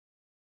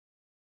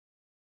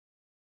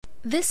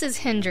This is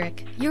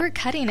Hendrick, your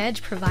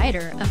cutting-edge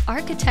provider of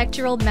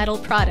architectural metal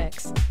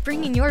products,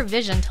 bringing your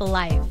vision to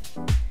life.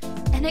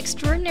 An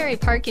extraordinary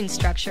parking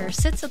structure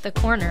sits at the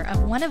corner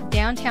of one of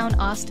downtown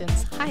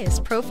Austin's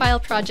highest-profile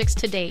projects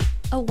to date,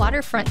 a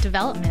waterfront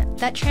development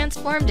that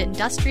transformed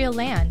industrial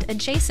land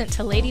adjacent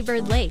to Lady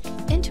Bird Lake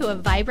into a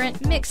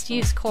vibrant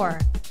mixed-use core.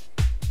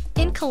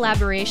 In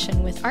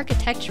collaboration with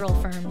architectural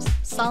firms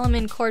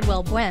Solomon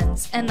Cordwell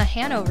Buenz and the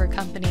Hanover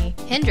company,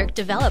 Hendrick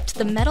developed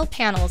the metal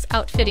panels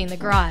outfitting the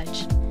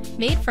garage.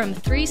 Made from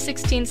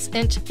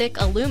 3/16" thick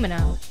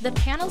aluminum, the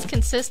panels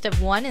consist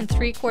of 1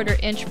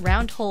 3/4"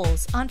 round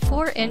holes on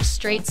 4"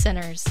 straight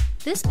centers.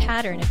 This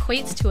pattern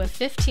equates to a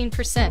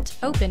 15%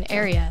 open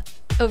area.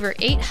 Over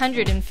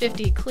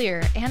 850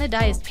 clear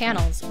anodized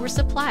panels were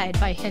supplied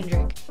by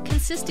Hendrick,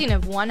 consisting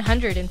of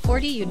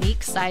 140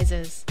 unique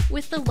sizes,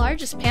 with the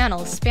largest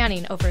panels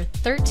spanning over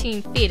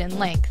 13 feet in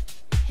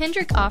length.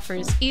 Hendrick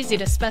offers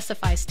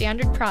easy-to-specify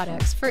standard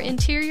products for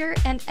interior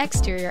and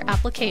exterior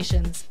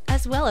applications,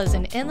 as well as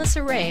an endless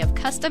array of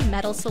custom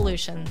metal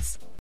solutions.